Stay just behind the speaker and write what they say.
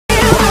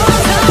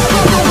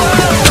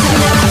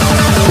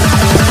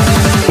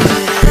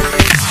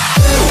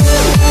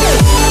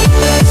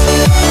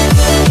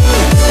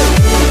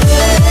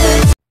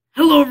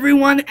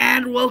everyone,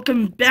 and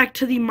welcome back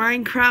to the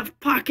Minecraft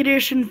Pocket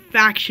Edition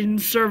Faction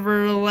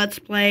server Let's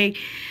Play.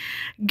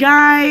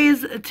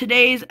 Guys,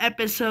 today's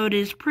episode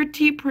is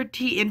pretty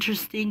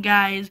interesting,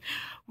 guys.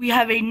 We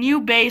have a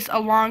new base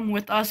along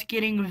with us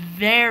getting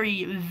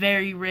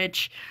very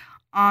rich.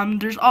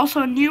 There's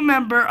also a new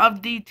member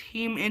of the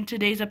team in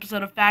today's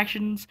episode of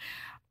Factions.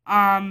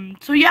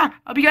 So yeah,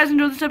 hope you guys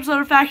enjoy this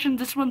episode of Factions.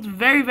 This one's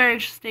very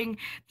interesting.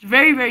 It's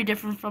very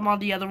different from all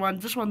the other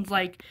ones. This one's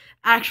like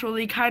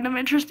actually kind of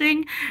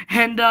interesting.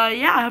 And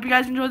yeah, I hope you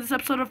guys enjoy this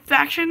episode of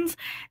Factions.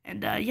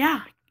 And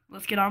yeah,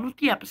 let's get on with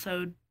the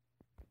episode.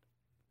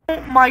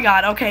 Oh my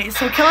god, okay,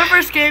 so Killer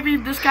vs.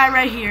 Gaming, this guy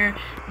right here,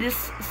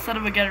 this son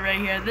of a gun right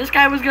here, this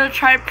guy was gonna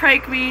try and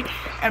prank me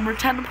and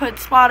pretend to put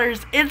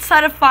spotters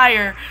inside a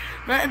fire.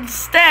 But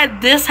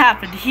instead, this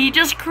happened. He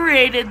just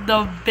created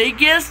the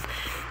biggest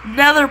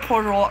nether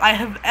portal I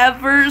have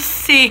ever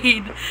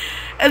seen,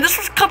 and this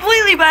was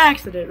completely by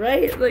accident,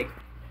 right? Like,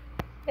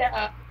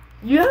 yeah,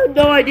 you have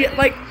no idea.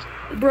 Like,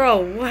 bro,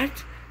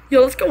 what?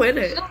 Yo, let's go in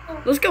it.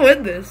 Let's go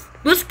in this.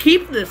 Let's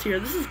keep this here.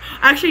 This is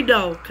actually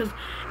no, because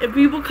if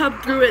people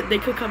come through it, they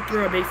could come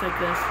through a base like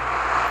this.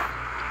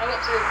 I went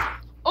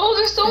through. Oh,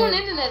 there's someone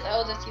in this.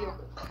 Oh, that's you.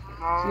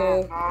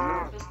 Lol.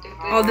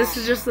 Oh, this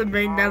is just the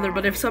main nether,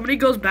 but if somebody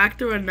goes back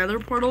through a nether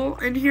portal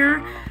in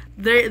here,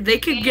 they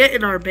could get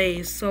in our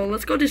base. So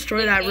let's go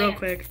destroy that real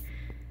quick.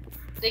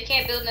 They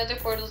can't build nether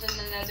portals in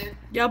the nether.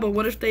 Yeah, but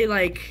what if they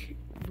like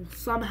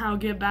somehow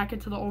get back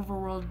into the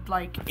overworld,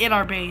 like in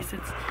our base?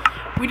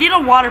 We need a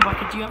water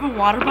bucket. Do you have a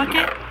water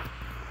bucket?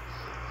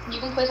 You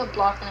can place a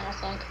block in it, I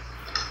think.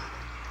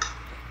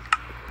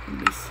 Let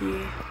me see.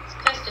 Let's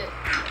test it.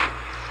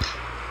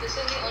 This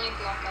is the only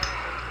block I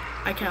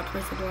have. I can't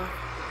place a block.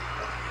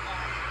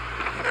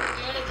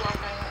 The only block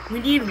I have. We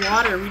need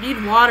water. We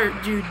need water,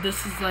 dude.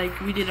 This is like,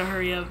 we need to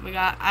hurry up. Like,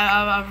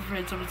 I'm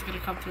afraid someone's gonna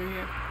come through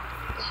here.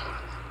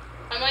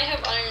 I might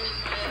have iron in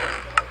my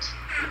box.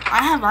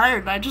 I have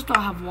iron, but I just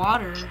don't have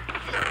water.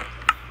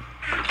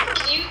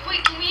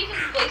 Can we even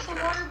place a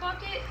water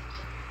bucket?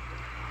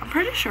 I'm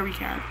pretty sure we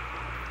can.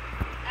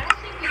 I don't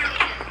think we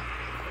can.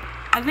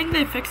 I think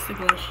they fixed the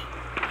glitch.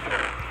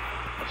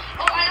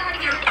 Oh, I know how to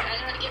get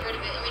rid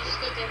of it. Let me just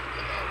go get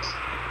the box.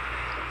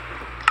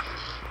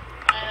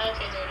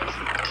 Okay, there it is.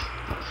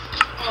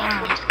 Oh,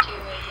 Wow. yeah.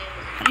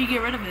 How do you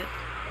get rid of it?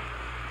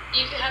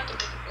 You could have to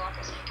pick a block,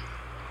 I think.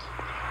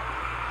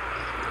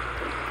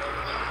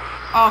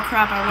 Oh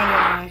crap, I went in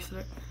by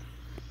accident.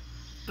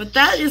 But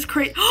that is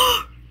crazy.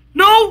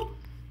 No!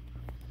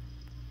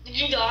 Did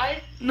you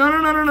die? No. I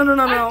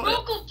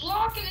broke a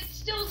block and it's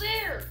still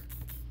there.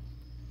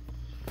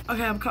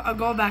 Okay, I'm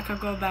going back.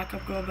 What are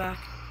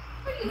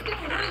you doing?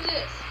 What is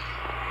this?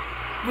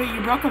 Wait,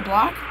 you broke a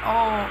block?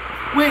 Oh,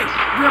 wait,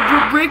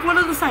 break one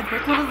of the sides.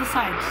 Break one of the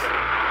sides.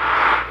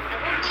 I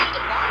broke two of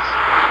the blocks.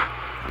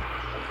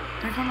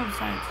 Break one of the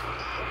sides.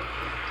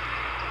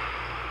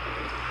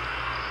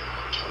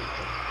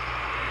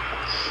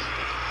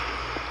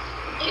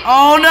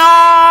 Oh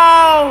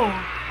no!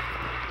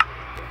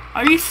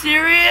 Are you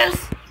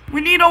serious?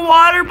 We need a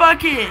water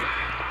bucket.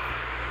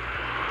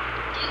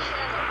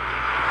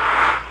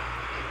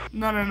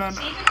 No.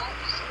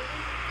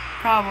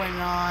 Probably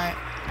not.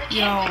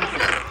 Yo,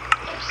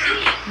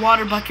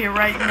 water bucket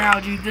right now,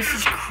 dude. This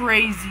is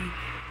crazy.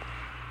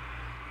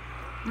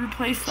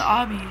 Replace the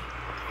obby.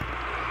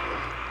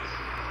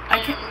 I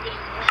can't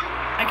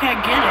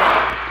get it.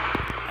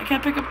 I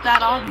can't pick up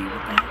that obby.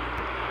 What the heck?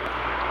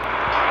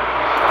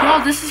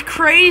 Yo, this is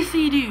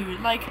crazy, dude.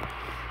 Like,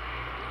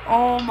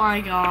 oh my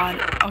god.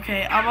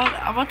 Okay, I'm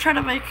gonna try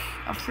to make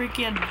a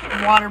freaking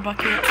water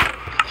bucket.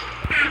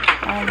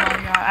 Oh my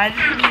god, I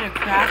just need a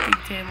crafting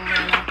table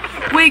right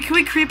now. Wait, can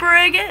we creeper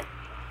egg it?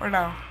 Or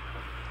no?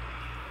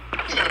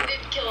 It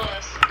did kill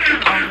us.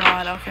 Oh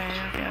god, okay.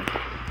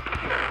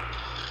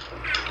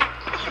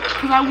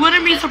 Because I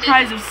wouldn't be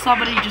surprised if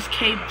somebody just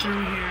came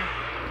through here.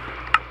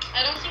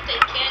 I don't think they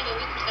can, but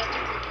we can test the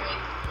creeper egg.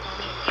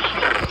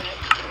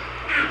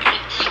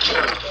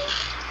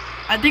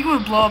 I think it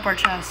would blow up our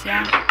chest,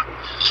 yeah?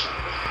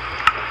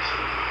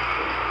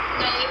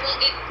 No, it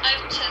won't.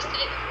 I've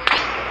tested it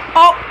before.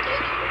 Oh!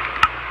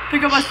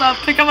 Pick up my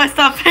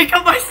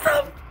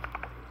stuff!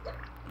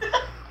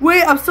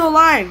 Wait, I'm still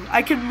alive.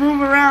 I can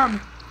move around.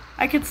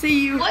 I can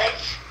see you. What?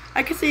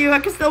 I can see you. I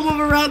can still move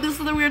around. This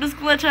is the weirdest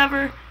glitch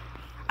ever.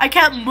 I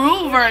can't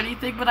move or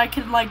anything, but I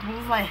can like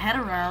move my head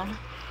around.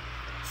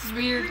 This is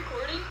weird. Are you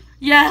recording?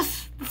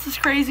 Yes, this is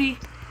crazy.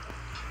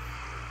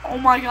 Oh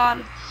my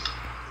god.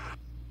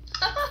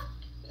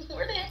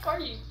 Where the heck are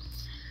you?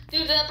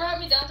 Dude, that brought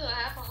me down to a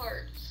half a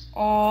heart.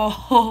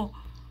 Oh.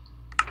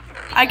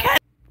 I can't.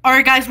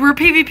 Alright guys, we're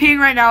PvPing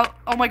right now.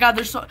 Oh my god,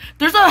 there's a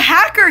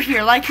hacker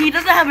here. Like, he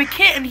doesn't have a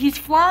kit and he's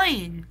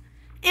flying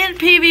in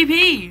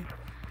PvP.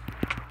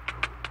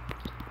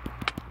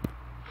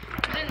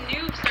 The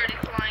noob started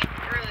flying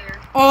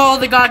earlier. Oh,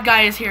 the god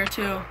guy is here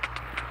too.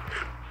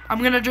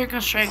 I'm gonna drink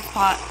a strength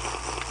pot.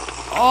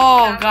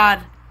 Oh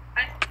god.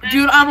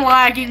 Dude, I'm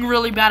lagging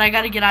really bad. I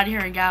gotta get out of here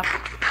and gap.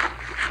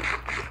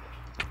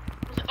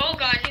 Oh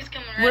god, he's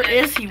coming Where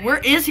is he? Where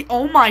is he?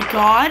 Oh my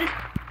god.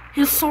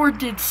 His sword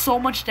did so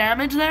much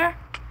damage there.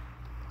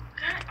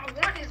 God, I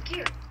want his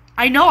gear.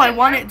 I know, I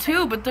want it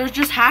too, but there's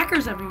just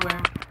hackers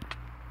everywhere.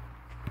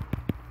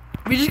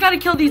 We just gotta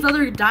kill these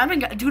other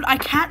diamond guys. Dude, I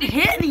can't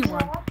hit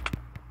anyone.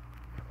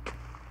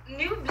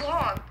 New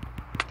blog.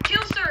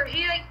 Kill sir.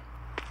 He has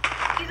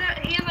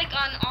like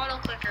an auto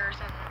clicker or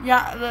something.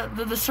 Yeah,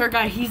 the sir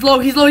guy. He's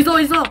low.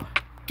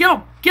 Get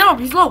him.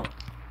 He's low.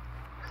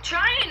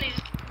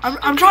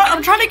 I'm trying.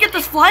 I'm trying to get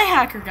this fly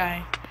hacker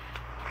guy.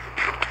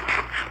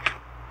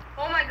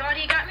 Oh my god,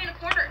 he got me in a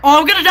corner. Oh,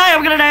 I'm gonna die.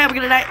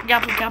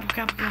 Gap.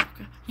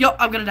 Yo,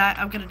 I'm gonna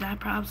die,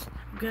 probs.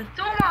 I'm good.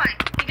 So am I.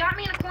 He got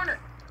me in a corner.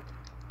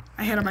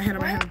 I hit him.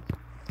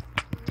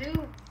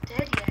 New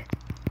dead yet.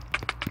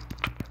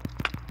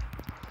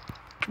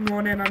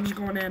 I'm just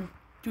going in.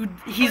 Dude,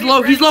 he's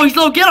low. Get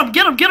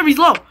him, he's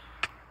low.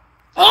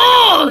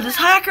 Oh, this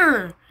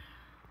hacker.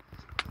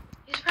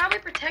 He's probably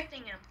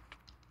protecting him.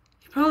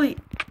 Probably.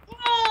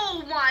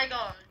 Oh my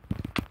god.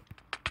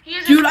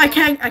 Dude, I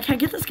can't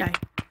get this guy.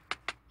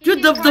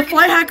 Dude, the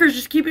fly hacker is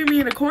just keeping me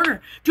in a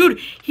corner. Dude,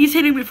 he's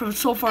hitting me from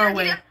so far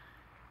away. No.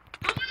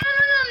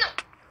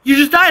 You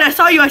just died. I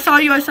saw you. I'm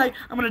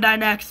gonna die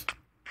next.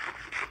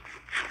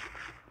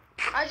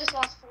 I just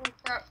lost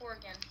 4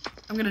 again.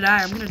 I'm gonna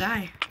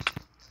die.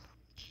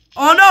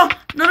 Oh no.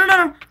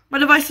 My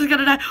device is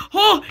gonna die.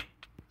 Oh!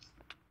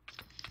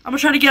 I'm gonna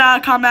try to get out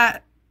of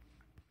combat.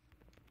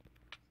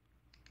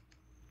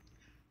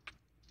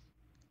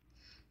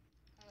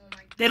 Oh my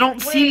god. They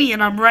don't see me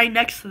and I'm right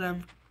next to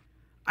them.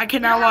 I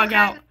can now log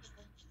out.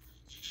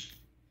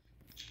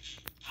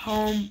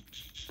 Home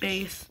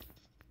base.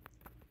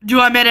 Dude,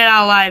 I made it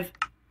out alive.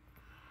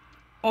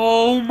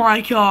 Oh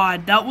my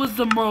god. That was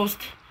the most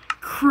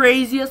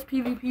craziest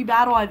PvP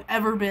battle I've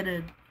ever been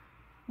in.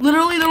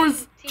 Literally, there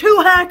was 2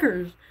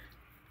 hackers.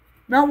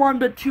 Not 1,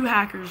 but 2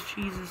 hackers.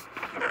 Jesus.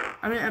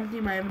 I'm gonna empty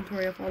my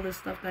inventory of all this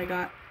stuff that I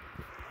got.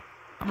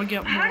 I'm gonna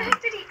get more. How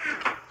did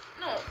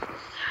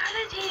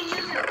he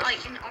use it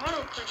like an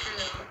auto clicker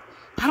though?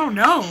 I don't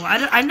know. I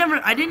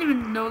didn't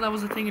even know that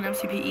was a thing in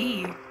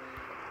MCPE.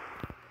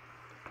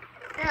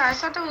 Yeah, I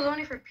thought that was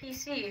only for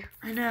PC.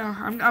 I know.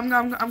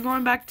 I'm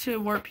going back to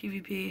Warp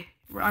PvP.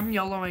 I'm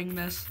YOLOing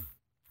this.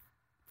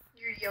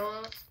 You're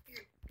YOLO.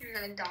 You're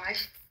gonna die.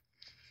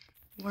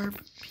 Warp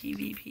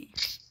PvP.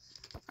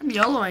 I'm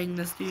YOLOing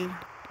this, dude.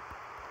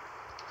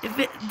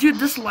 Dude,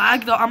 this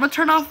lag though. I'm gonna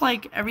turn off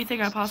like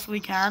everything I possibly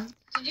can.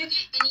 Did you get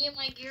any of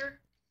my gear?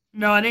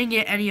 No, I didn't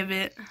get any of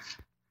it.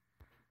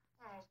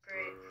 Oh,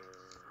 great.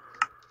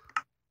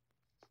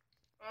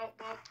 Well.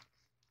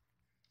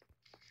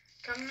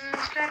 Come to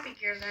scrappy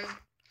gear then.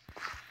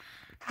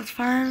 That's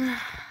fine.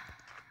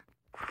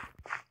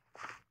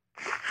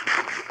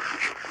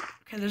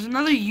 Okay, there's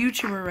another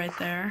YouTuber right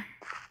there.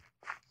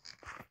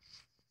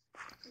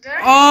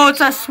 Oh, it's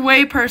that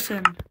sway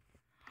person.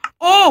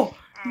 Oh,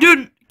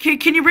 dude,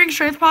 can you bring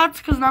strength pots?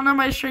 Because none of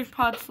my strength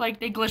pots, like,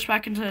 they glitch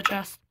back into the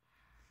chest.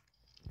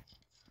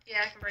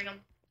 Yeah, I can bring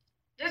them.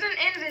 There's an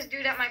invis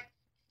dude at my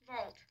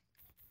vault.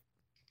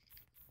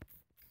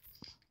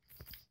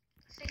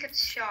 I think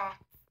it's Shaw.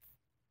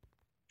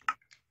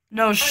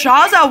 No,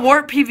 Shaw's at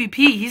Warp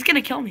PvP. He's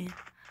gonna kill me.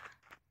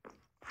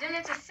 Then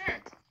it's a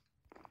scent.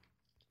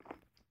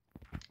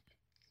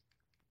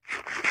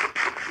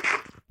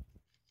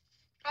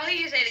 Oh,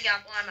 he used a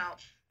gap. Well, I'm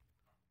out.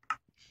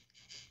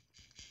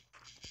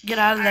 Get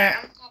out of there.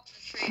 I'm up the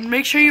tree.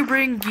 Make sure you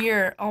bring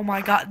gear. Oh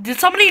my god. Did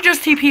somebody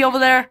just TP over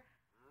there?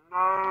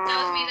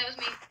 That was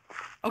me.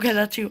 Okay,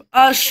 that's you.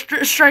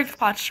 Strength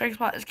pots.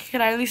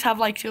 Can I at least have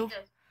like 2?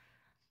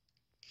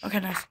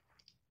 Okay, nice.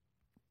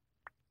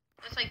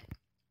 That's like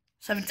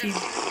 17.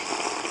 9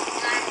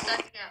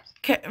 gaps.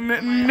 Okay,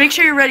 make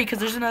sure you're ready because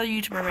there's another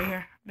YouTuber right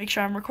here. Make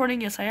sure I'm recording.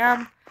 Yes, I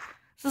am.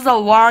 This is a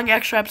long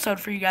extra episode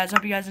for you guys.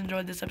 Hope you guys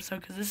enjoyed this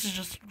episode because this is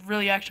just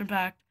really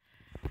action-packed.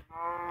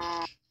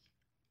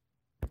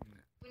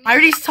 I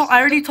already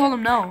told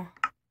him no.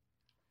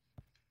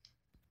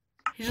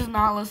 He's just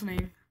not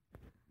listening.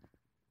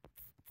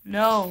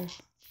 No.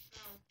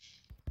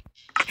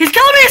 He's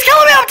killing me!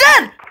 I'm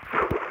dead!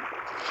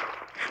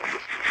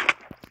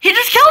 He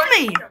just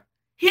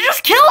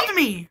killed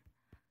me!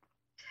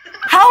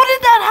 How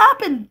did that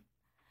happen?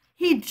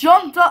 He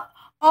jumped up.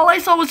 All I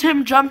saw was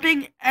him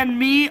jumping and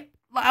me.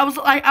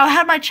 I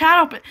had my chat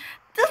open.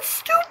 That's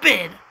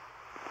stupid.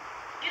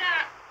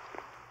 Yeah.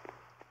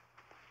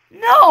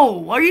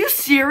 No, are you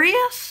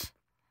serious?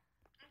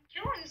 I'm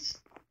killing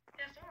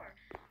SR.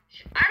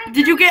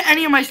 Did you get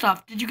any of my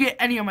stuff?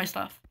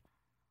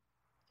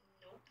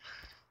 Nope.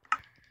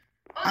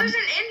 Oh, there's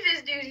an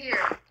invis dude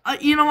here.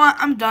 You know what?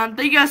 I'm done.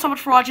 Thank you guys so much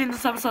for watching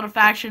this episode of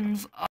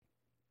Factions.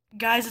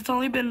 Guys, it's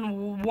only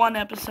been 1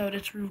 episode.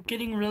 It's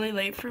getting really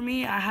late for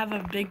me. I have a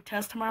big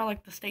test tomorrow,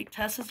 like the state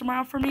test is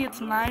tomorrow for me. It's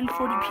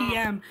 9:40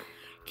 p.m.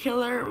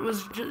 Killer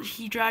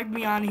he dragged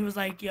me on. He was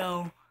like,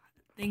 yo,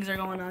 things are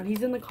going on.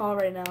 He's in the call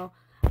right now.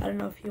 I don't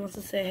know if he wants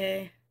to say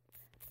hey.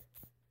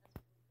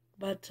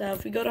 But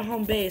if we go to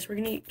home base, we're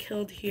going to get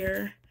killed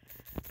here.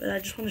 But I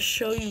just want to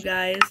show you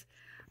guys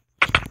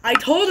I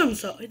told him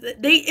so.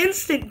 They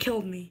instant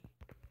killed me.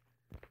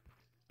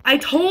 I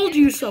told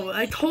you so.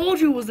 I told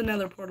you it was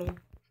another portal.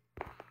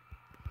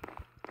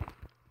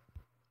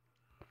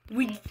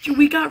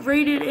 We got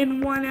raided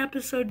in one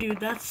episode, dude.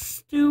 That's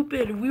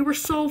stupid. We were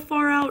so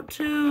far out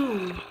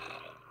too.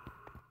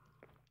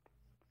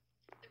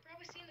 They're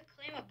probably seeing the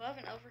claim above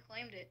and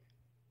overclaimed it.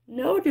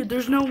 No, dude.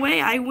 There's no way.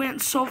 I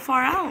went so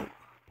far out.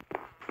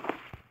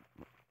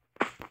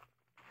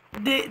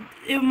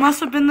 It must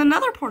have been the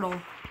nether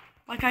portal.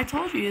 Like I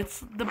told you,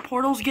 the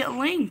portals get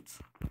linked.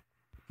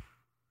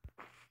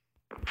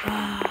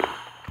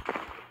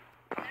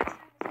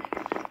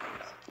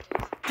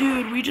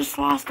 Dude, we just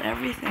lost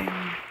everything.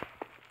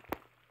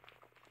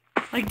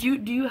 Like, do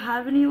you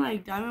have any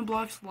like diamond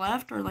blocks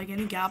left or like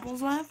any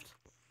gapples left?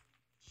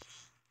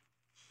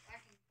 I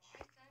can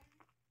buy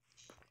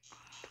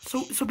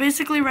some. So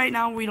basically, right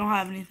now we don't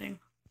have anything.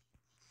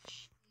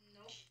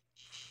 Nope.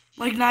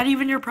 Like, not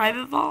even your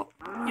private vault.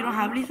 You don't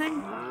have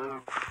anything.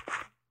 That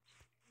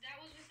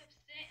was just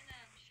upset and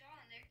Shaw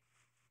in there,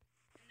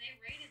 and they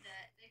raided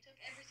that. They took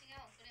everything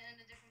out and put it in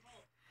a different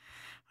vault.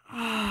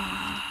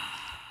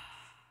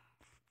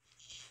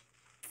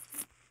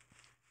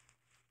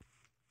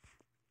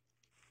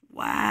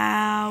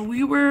 Wow,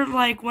 we were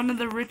like one of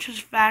the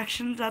richest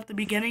factions at the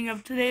beginning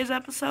of today's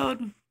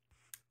episode.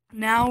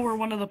 Now we're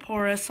one of the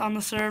poorest on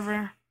the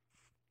server.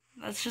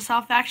 That's just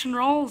how faction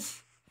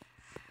rolls.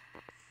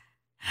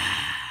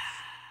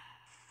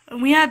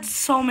 And we had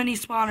so many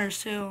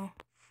spawners too.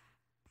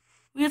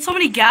 We had so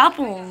many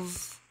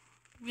gapples.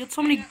 We had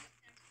so many. I got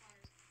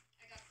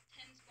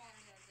 10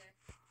 spawners out there.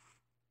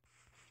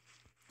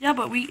 Yeah,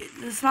 but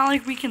it's not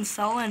like we can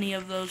sell any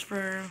of those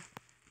for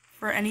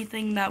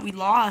anything that we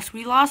lost.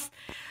 We lost,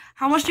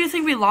 how much do you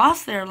think we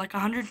lost there? Like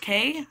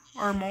 100K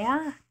or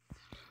more?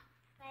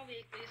 Probably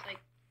at least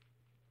like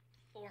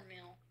 4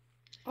 mil.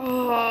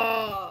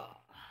 Oh.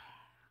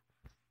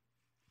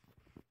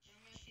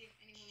 I'm gonna see if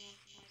anyone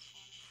wants my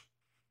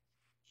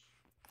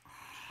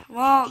spawner.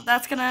 Well,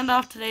 that's gonna end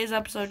off today's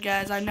episode,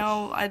 guys. I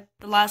know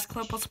the last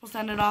clip was supposed to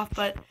end it off,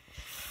 but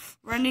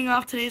we're ending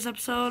off today's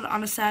episode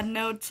on a sad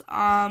note.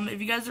 When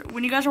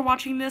you guys are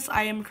watching this,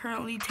 I am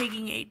currently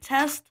taking a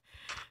test.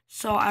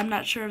 So I'm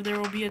not sure if there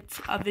will be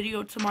a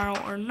video tomorrow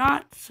or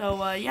not.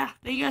 So yeah,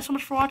 thank you guys so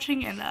much for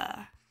watching, and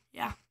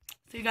yeah,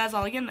 see you guys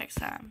all again next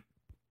time.